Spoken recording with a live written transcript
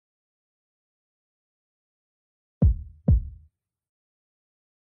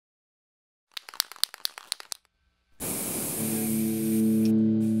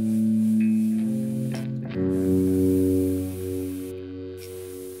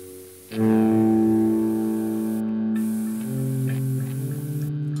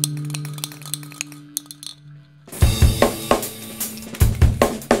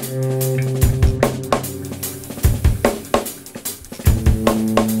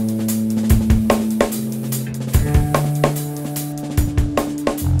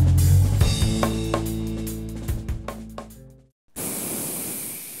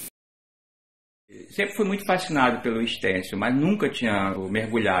Sempre fui muito fascinado pelo Stencil, mas nunca tinha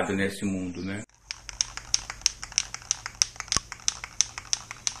mergulhado nesse mundo, né?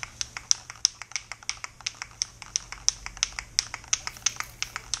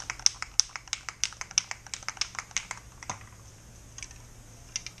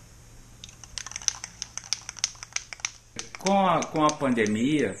 Com a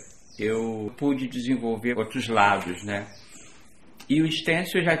pandemia, eu pude desenvolver outros lados, né? E o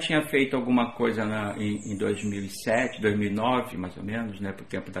Stencil já tinha feito alguma coisa em 2007, 2009, mais ou menos, né, para o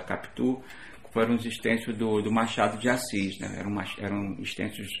tempo da Capitu. Foram os stencils do Machado de Assis, né? Eram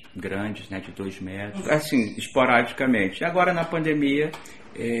stencils grandes, né, de 2 metros, assim, esporadicamente. Agora, na pandemia,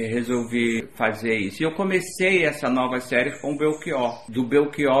 resolvi fazer isso. E eu comecei essa nova série com o Belchior. Do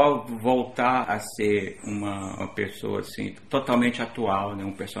Belchior voltar a ser uma pessoa assim, totalmente atual, né?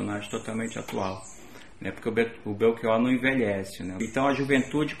 Um personagem totalmente atual. Porque o Belchior não envelhece, né? Então a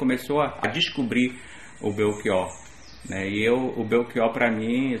juventude começou a descobrir o Belchior, né? E o Belchior para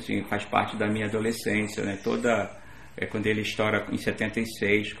mim assim, faz parte da minha adolescência, né? Quando ele estoura em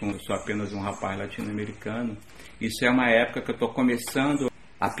 76, com Eu Sou Apenas um Rapaz Latino-Americano, isso é uma época que eu estou começando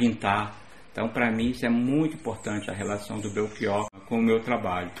a pintar. Então para mim isso é muito importante, a relação do Belchior com o meu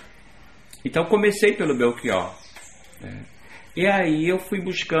trabalho. Então comecei pelo Belchior, né? E aí eu fui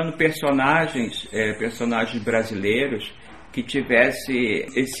buscando personagens brasileiros que tivesse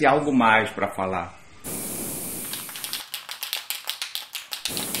esse algo mais para falar.